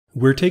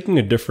We're taking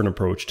a different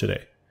approach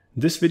today.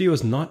 This video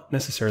is not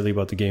necessarily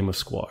about the game of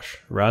squash.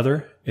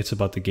 Rather, it's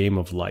about the game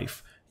of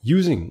life,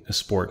 using a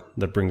sport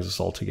that brings us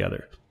all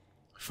together.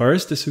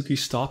 Dessouky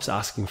stops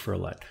asking for a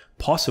let,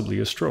 possibly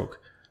a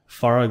stroke.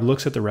 Farag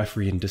looks at the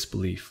referee in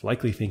disbelief,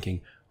 likely thinking,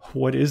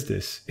 "What is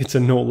this? It's a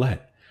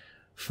no-let."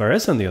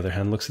 Farag, on the other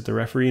hand, looks at the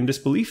referee in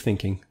disbelief,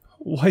 thinking,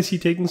 "Why is he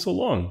taking so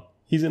long?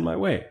 He's in my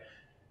way."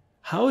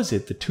 How is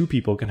it that two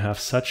people can have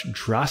such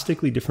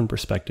drastically different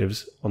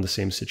perspectives on the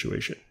same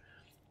situation?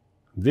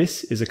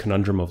 This is a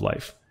conundrum of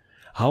life.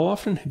 How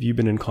often have you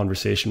been in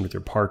conversation with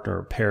your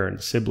partner,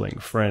 parent, sibling,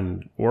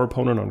 friend, or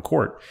opponent on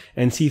court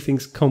and see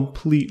things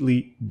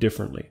completely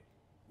differently?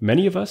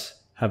 Many of us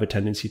have a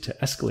tendency to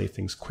escalate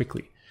things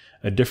quickly.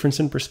 A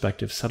difference in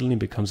perspective suddenly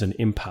becomes an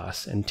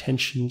impasse and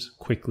tensions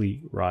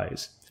quickly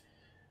rise.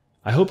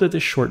 I hope that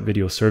this short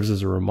video serves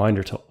as a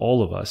reminder to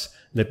all of us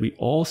that we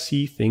all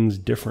see things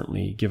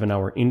differently given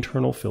our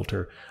internal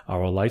filter,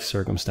 our life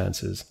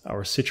circumstances,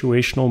 our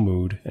situational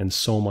mood, and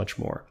so much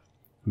more.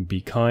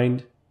 Be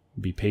kind,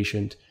 be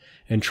patient,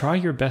 and try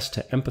your best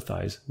to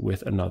empathize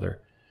with another.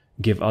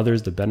 Give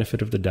others the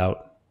benefit of the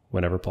doubt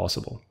whenever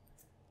possible.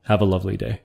 Have a lovely day.